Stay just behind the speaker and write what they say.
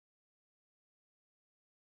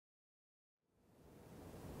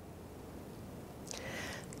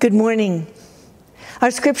Good morning. Our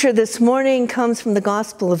scripture this morning comes from the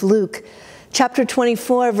Gospel of Luke, chapter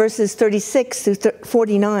 24, verses 36 through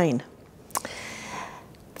 49.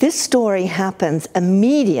 This story happens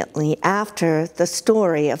immediately after the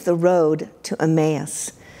story of the road to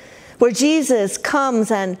Emmaus, where Jesus comes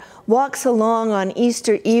and walks along on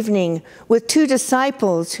Easter evening with two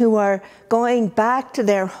disciples who are going back to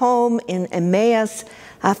their home in Emmaus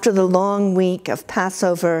after the long week of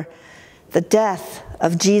Passover, the death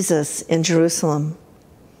of Jesus in Jerusalem.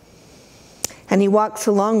 And he walks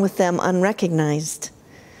along with them unrecognized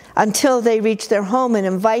until they reach their home and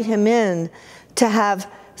invite him in to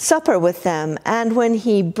have supper with them. And when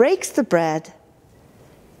he breaks the bread,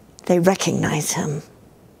 they recognize him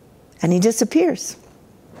and he disappears.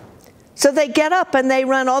 So they get up and they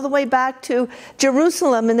run all the way back to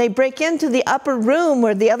Jerusalem and they break into the upper room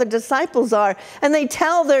where the other disciples are and they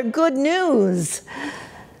tell their good news.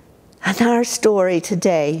 And our story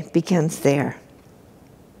today begins there.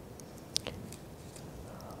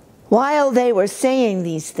 While they were saying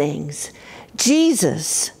these things,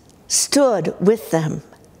 Jesus stood with them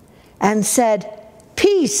and said,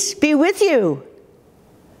 "Peace be with you."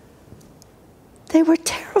 They were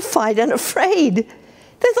terrified and afraid.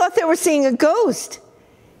 They thought they were seeing a ghost.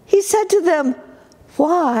 He said to them,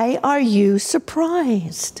 "Why are you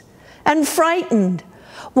surprised and frightened?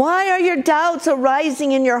 Why are your doubts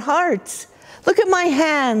arising in your hearts? Look at my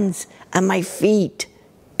hands and my feet.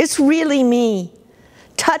 It's really me.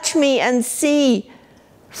 Touch me and see,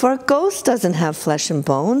 for a ghost doesn't have flesh and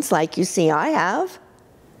bones like you see I have."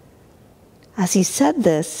 As he said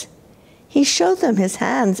this, he showed them his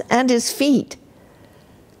hands and his feet.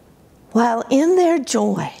 While in their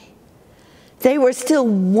joy, they were still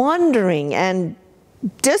wondering and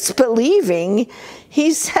disbelieving,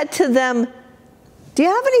 he said to them, "Do you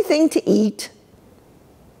have anything to eat?"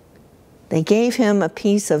 They gave him a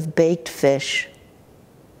piece of baked fish.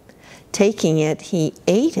 Taking it, he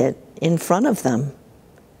ate it in front of them.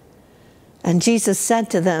 And Jesus said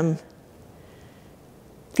to them,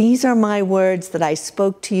 "These are my words that I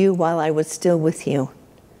spoke to you while I was still with you,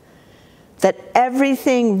 that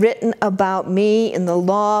everything written about me in the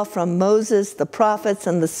law from Moses, the prophets,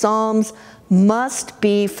 and the Psalms must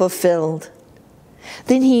be fulfilled."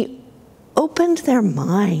 Then he opened their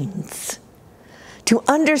minds to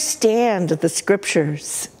understand the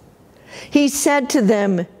scriptures. He said to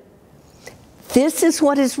them, "This is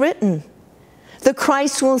what is written. The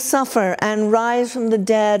Christ will suffer and rise from the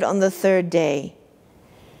dead on the third day,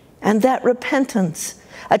 and that repentance,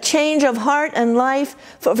 a change of heart and life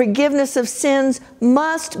for forgiveness of sins,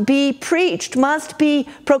 must be preached, must be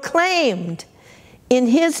proclaimed in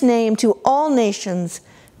his name to all nations,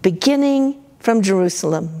 beginning from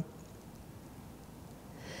Jerusalem.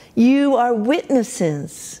 You are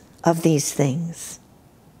witnesses of these things.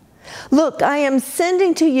 Look, I am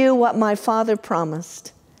sending to you what my Father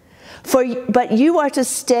promised. But you are to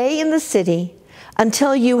stay in the city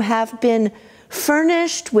until you have been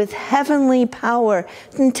furnished with heavenly power,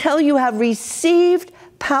 until you have received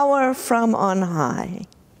power from on high."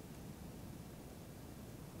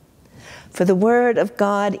 For the word of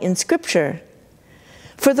God in Scripture,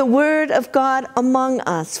 for the word of God among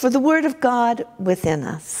us, for the word of God within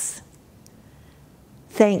us.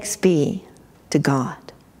 Thanks be to God.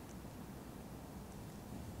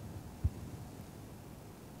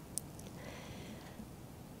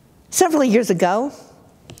 Several years ago,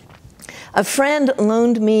 a friend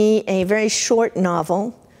loaned me a very short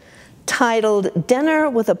novel titled "Dinner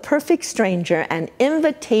with a Perfect Stranger, an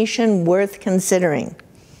Invitation Worth Considering."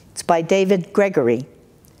 It's by David Gregory.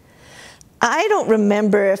 I don't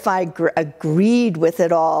remember if I agreed with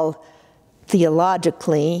it all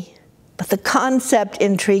theologically, but the concept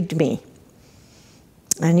intrigued me.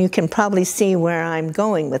 And you can probably see where I'm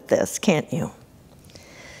going with this, can't you?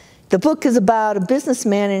 The book is about a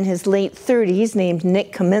businessman in his late 30s named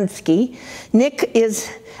Nick Kaminsky. Nick is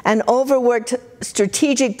an overworked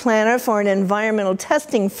strategic planner for an environmental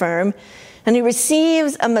testing firm, and he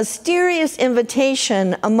receives a mysterious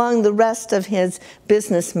invitation among the rest of his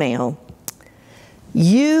business mail.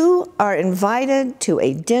 "You are invited to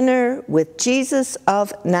a dinner with Jesus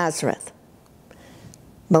of Nazareth.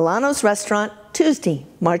 Milano's Restaurant, Tuesday,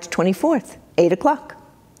 March 24th, 8 o'clock.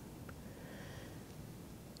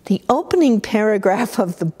 The opening paragraph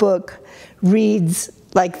of the book reads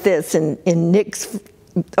like this in Nick's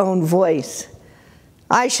own voice.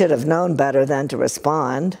 "I should have known better than to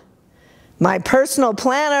respond. My personal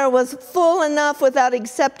planner was full enough without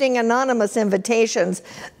accepting anonymous invitations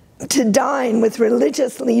to dine with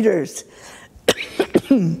religious leaders,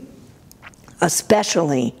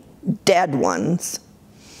 especially dead ones.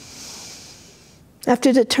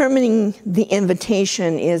 After determining the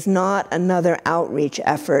invitation is not another outreach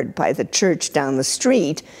effort by the church down the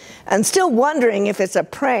street, and still wondering if it's a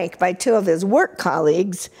prank by two of his work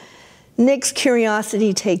colleagues, Nick's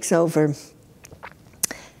curiosity takes over.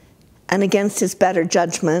 And against his better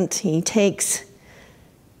judgment, he takes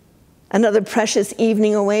another precious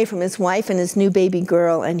evening away from his wife and his new baby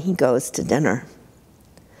girl, and he goes to dinner.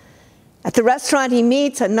 At the restaurant, he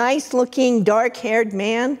meets a nice-looking, dark-haired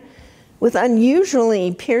man with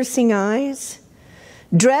unusually piercing eyes,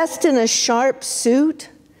 dressed in a sharp suit,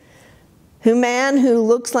 a man who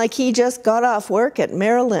looks like he just got off work at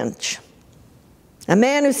Merrill Lynch, a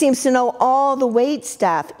man who seems to know all the wait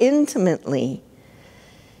staff intimately,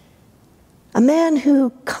 a man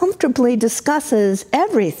who comfortably discusses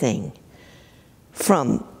everything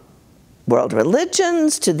from world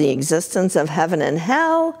religions to the existence of heaven and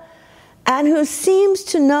hell, and who seems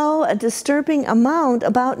to know a disturbing amount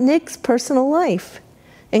about Nick's personal life,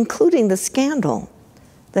 including the scandal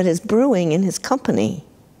that is brewing in his company.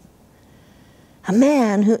 A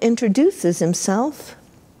man who introduces himself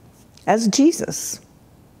as Jesus.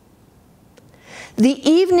 The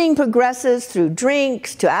evening progresses through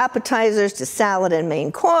drinks, to appetizers, to salad and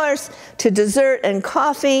main course, to dessert and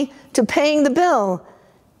coffee, to paying the bill,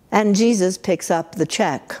 and Jesus picks up the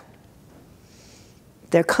check.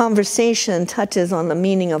 Their conversation touches on the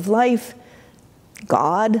meaning of life,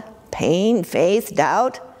 God, pain, faith,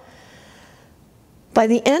 doubt. By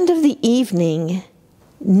the end of the evening,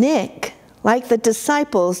 Nick, like the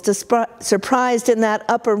disciples surprised in that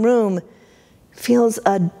upper room, feels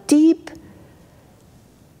a deep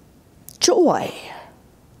joy.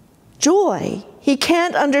 Joy he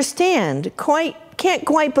can't understand, can't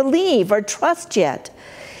quite believe or trust yet.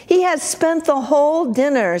 He has spent the whole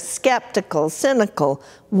dinner skeptical, cynical,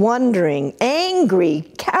 wondering,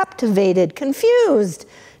 angry, captivated, confused,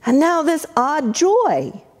 and now this odd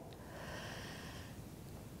joy.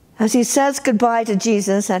 As he says goodbye to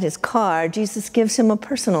Jesus at his car, Jesus gives him a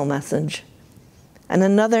personal message and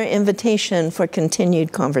another invitation for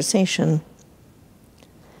continued conversation.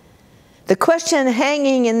 The question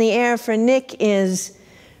hanging in the air for Nick is,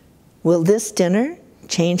 will this dinner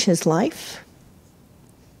change his life?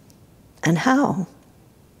 And how?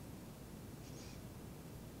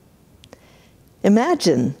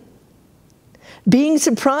 Imagine being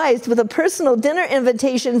surprised with a personal dinner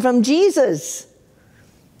invitation from Jesus.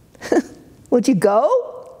 Would you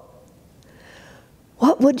go?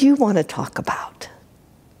 What would you want to talk about?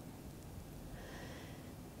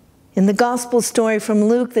 In the gospel story from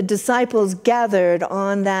Luke, the disciples gathered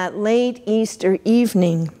on that late Easter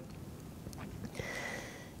evening,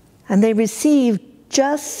 and they received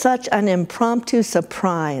just such an impromptu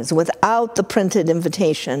surprise without the printed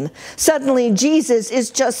invitation. Suddenly, Jesus is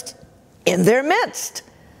just in their midst.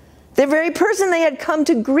 The very person they had come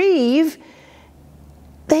to grieve,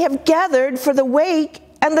 they have gathered for the wake,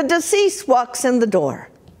 and the deceased walks in the door.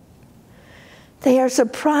 They are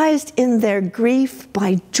surprised in their grief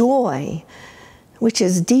by joy, which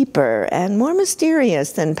is deeper and more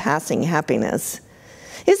mysterious than passing happiness.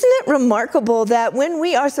 Isn't it remarkable that when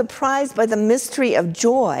we are surprised by the mystery of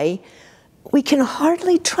joy, we can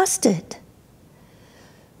hardly trust it?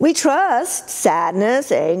 We trust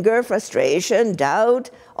sadness, anger, frustration,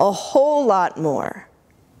 doubt, a whole lot more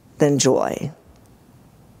than joy.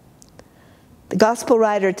 The gospel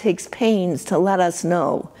writer takes pains to let us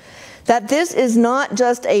know that this is not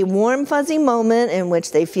just a warm, fuzzy moment in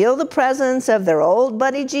which they feel the presence of their old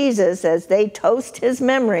buddy Jesus as they toast his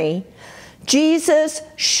memory. Jesus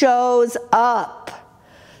shows up,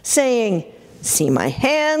 saying, "See my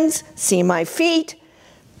hands, see my feet.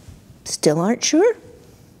 Still aren't sure?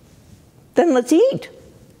 Then let's eat."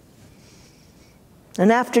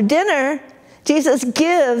 And after dinner, Jesus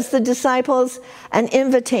gives the disciples an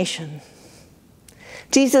invitation.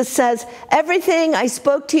 Jesus says, "Everything I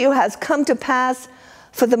spoke to you has come to pass,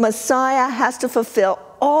 for the Messiah has to fulfill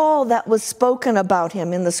all that was spoken about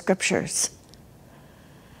him in the scriptures."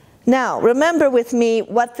 Now, remember with me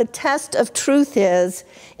what the test of truth is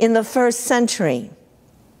in the first century.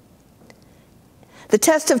 The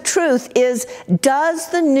test of truth is, does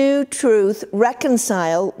the new truth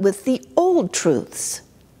reconcile with the old truths?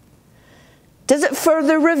 Does it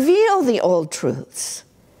further reveal the old truths?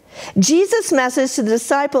 Jesus' message to the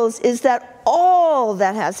disciples is that all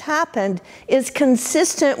that has happened is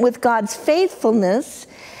consistent with God's faithfulness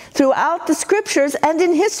throughout the scriptures and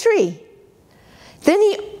in history. Then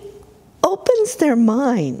he opens their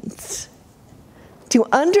minds to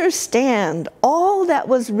understand all that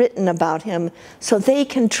was written about him so they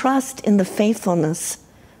can trust in the faithfulness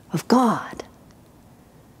of God.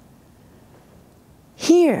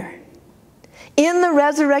 Here, In the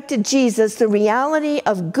resurrected Jesus, the reality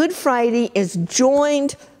of Good Friday is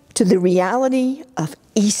joined to the reality of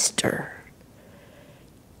Easter.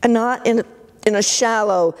 And not in a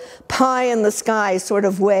shallow, pie in the sky sort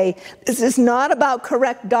of way. This is not about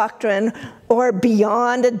correct doctrine or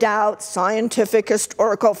beyond a doubt scientific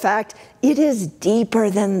historical fact. It is deeper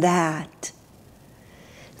than that.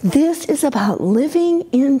 This is about living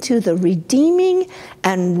into the redeeming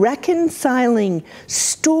and reconciling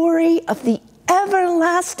story of the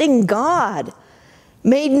everlasting God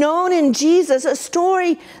made known in Jesus, a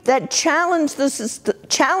story that challenges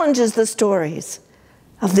the stories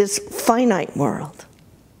of this finite world.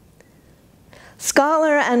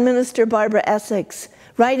 Scholar and minister Barbara Essex,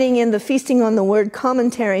 writing in the Feasting on the Word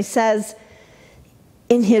commentary, says,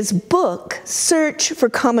 in his book, Search for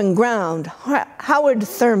Common Ground, Howard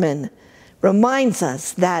Thurman reminds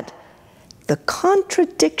us that the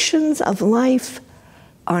contradictions of life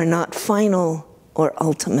are not final or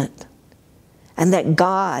ultimate, and that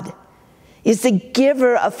God is the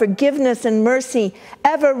giver of forgiveness and mercy,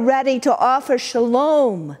 ever ready to offer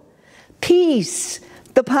shalom, peace,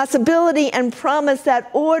 the possibility and promise that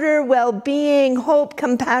order, well-being, hope,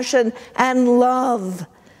 compassion, and love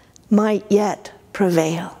might yet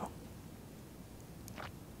prevail.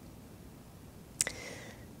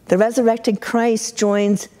 The resurrected Christ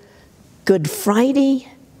joins Good Friday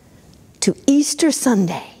to Easter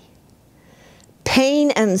Sunday.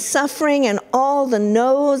 Pain and suffering and all the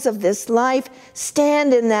no's of this life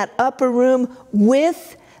stand in that upper room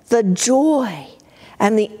with the joy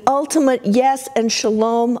and the ultimate yes and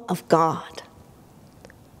shalom of God.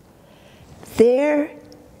 There,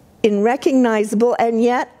 in recognizable and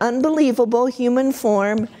yet unbelievable human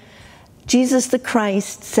form, Jesus the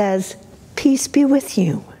Christ says, "Peace be with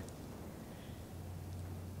you."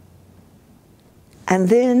 And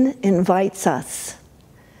then invites us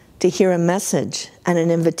to hear a message and an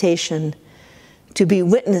invitation to be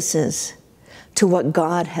witnesses to what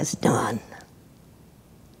God has done.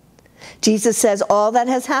 Jesus says all that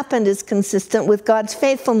has happened is consistent with God's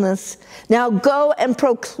faithfulness. Now go and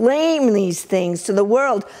proclaim these things to the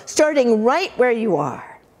world, starting right where you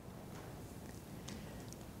are.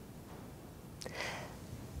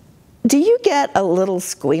 Do you get a little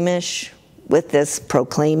squeamish with this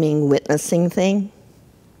proclaiming, witnessing thing?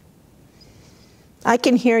 I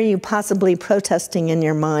can hear you possibly protesting in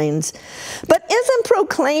your minds. But isn't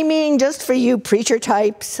proclaiming just for you preacher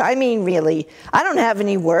types? I mean, really, I don't have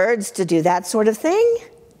any words to do that sort of thing.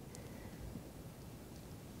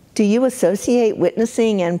 Do you associate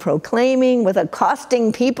witnessing and proclaiming with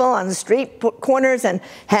accosting people on the street corners and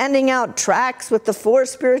handing out tracts with the 4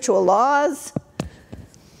 spiritual laws?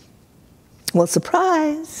 Well,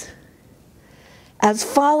 surprise. As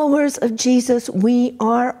followers of Jesus, we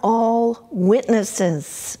are all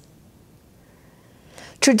witnesses.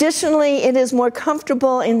 Traditionally, it is more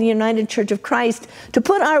comfortable in the United Church of Christ to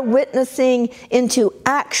put our witnessing into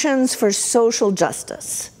actions for social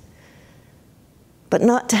justice, but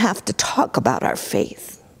not to have to talk about our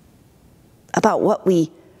faith, about what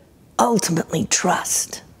we ultimately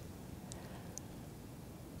trust.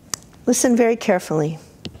 Listen very carefully.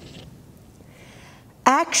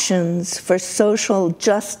 Actions for social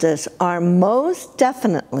justice are most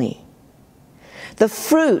definitely the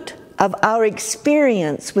fruit of our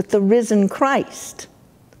experience with the risen Christ.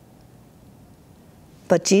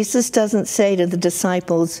 But Jesus doesn't say to the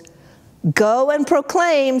disciples, "Go and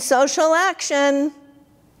proclaim social action."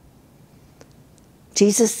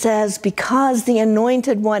 Jesus says, because the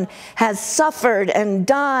Anointed One has suffered and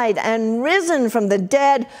died and risen from the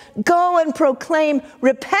dead, go and proclaim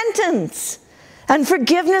repentance and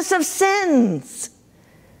forgiveness of sins.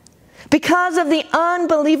 Because of the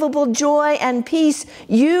unbelievable joy and peace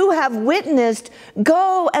you have witnessed,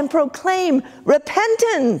 go and proclaim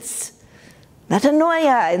repentance.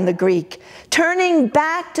 Metanoia in the Greek. Turning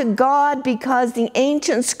back to God, because the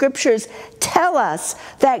ancient scriptures tell us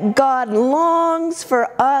that God longs for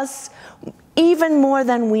us even more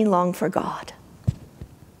than we long for God.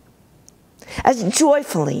 As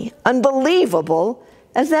joyfully unbelievable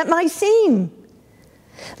as that might seem.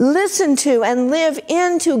 Listen to and live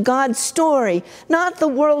into God's story, not the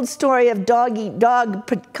world story of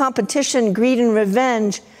dog-eat-dog competition, greed, and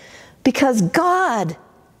revenge, because God,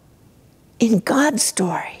 in God's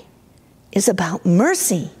story, is about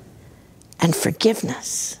mercy and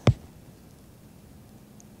forgiveness.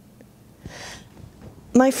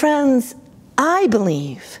 My friends, I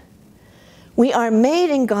believe we are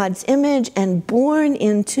made in God's image and born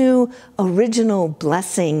into original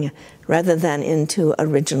blessing rather than into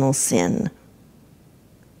original sin.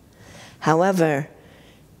 However,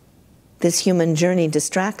 this human journey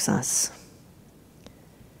distracts us.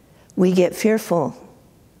 we get fearful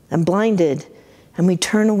and blinded, and we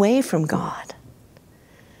turn away from God.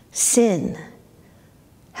 Sin,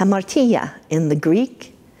 hamartia in the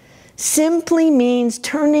Greek, simply means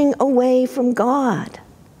turning away from God,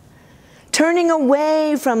 turning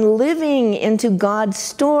away from living into God's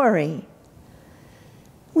story.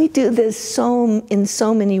 We do this in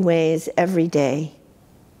so many ways every day,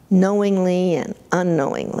 knowingly and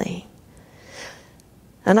unknowingly.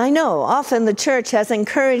 And I know often the church has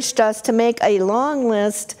encouraged us to make a long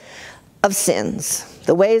list of sins,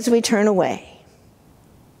 the ways we turn away.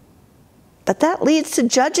 But that leads to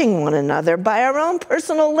judging one another by our own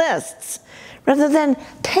personal lists, rather than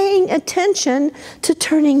paying attention to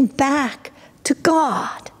turning back to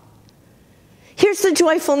God. Here's the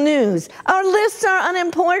joyful news. Our lists are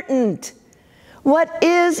unimportant. What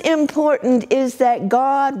is important is that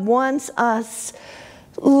God wants us,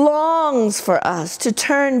 longs for us to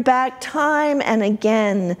turn back time and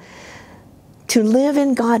again to live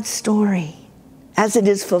in God's story as it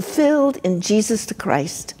is fulfilled in Jesus the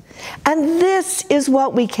Christ. And this is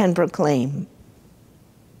what we can proclaim.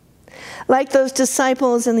 Like those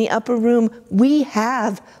disciples in the upper room, we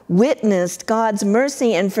have witnessed God's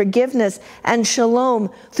mercy and forgiveness and shalom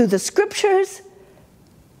through the scriptures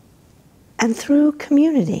and through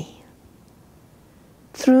community,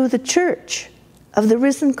 through the church of the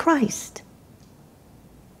risen Christ.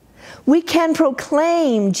 We can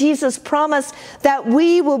proclaim Jesus' promise that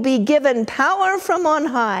we will be given power from on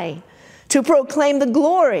high to proclaim the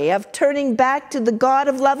glory of turning back to the God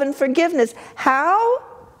of love and forgiveness. How?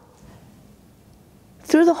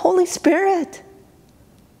 Through the Holy Spirit.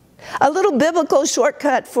 A little biblical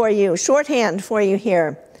shorthand for you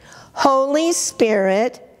here. Holy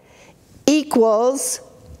Spirit equals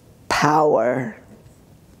power.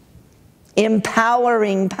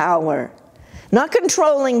 Empowering power. Not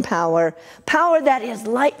controlling power. Power that is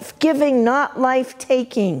life-giving, not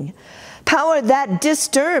life-taking. Power that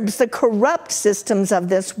disturbs the corrupt systems of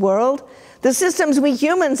this world, the systems we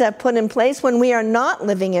humans have put in place when we are not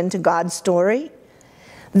living into God's story.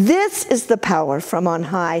 This is the power from on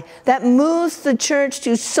high that moves the church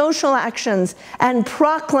to social actions and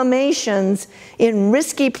proclamations in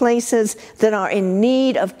risky places that are in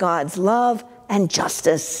need of God's love and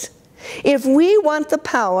justice. If we want the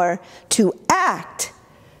power to act,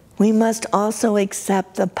 we must also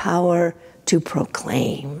accept the power to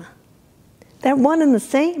proclaim. They're one and the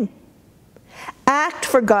same. Act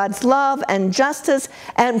for God's love and justice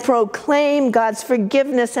and proclaim God's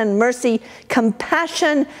forgiveness and mercy,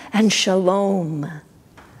 compassion and shalom.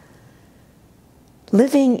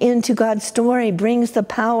 Living into God's story brings the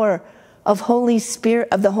power of the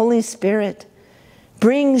Holy Spirit,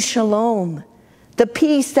 brings shalom, the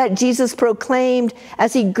peace that Jesus proclaimed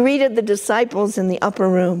as he greeted the disciples in the upper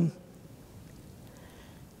room.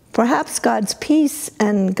 Perhaps God's peace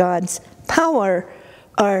and God's power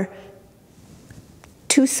are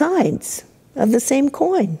two sides of the same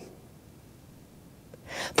coin.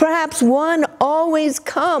 Perhaps one always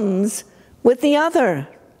comes with the other.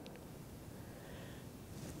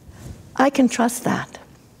 I can trust that.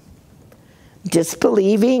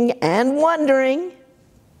 Disbelieving and wondering,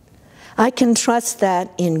 I can trust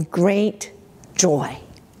that in great joy.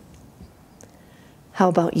 How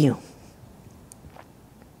about you?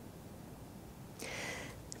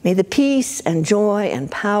 May the peace and joy and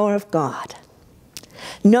power of God,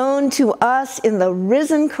 known to us in the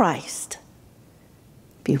risen Christ,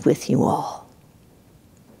 be with you all.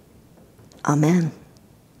 Amen.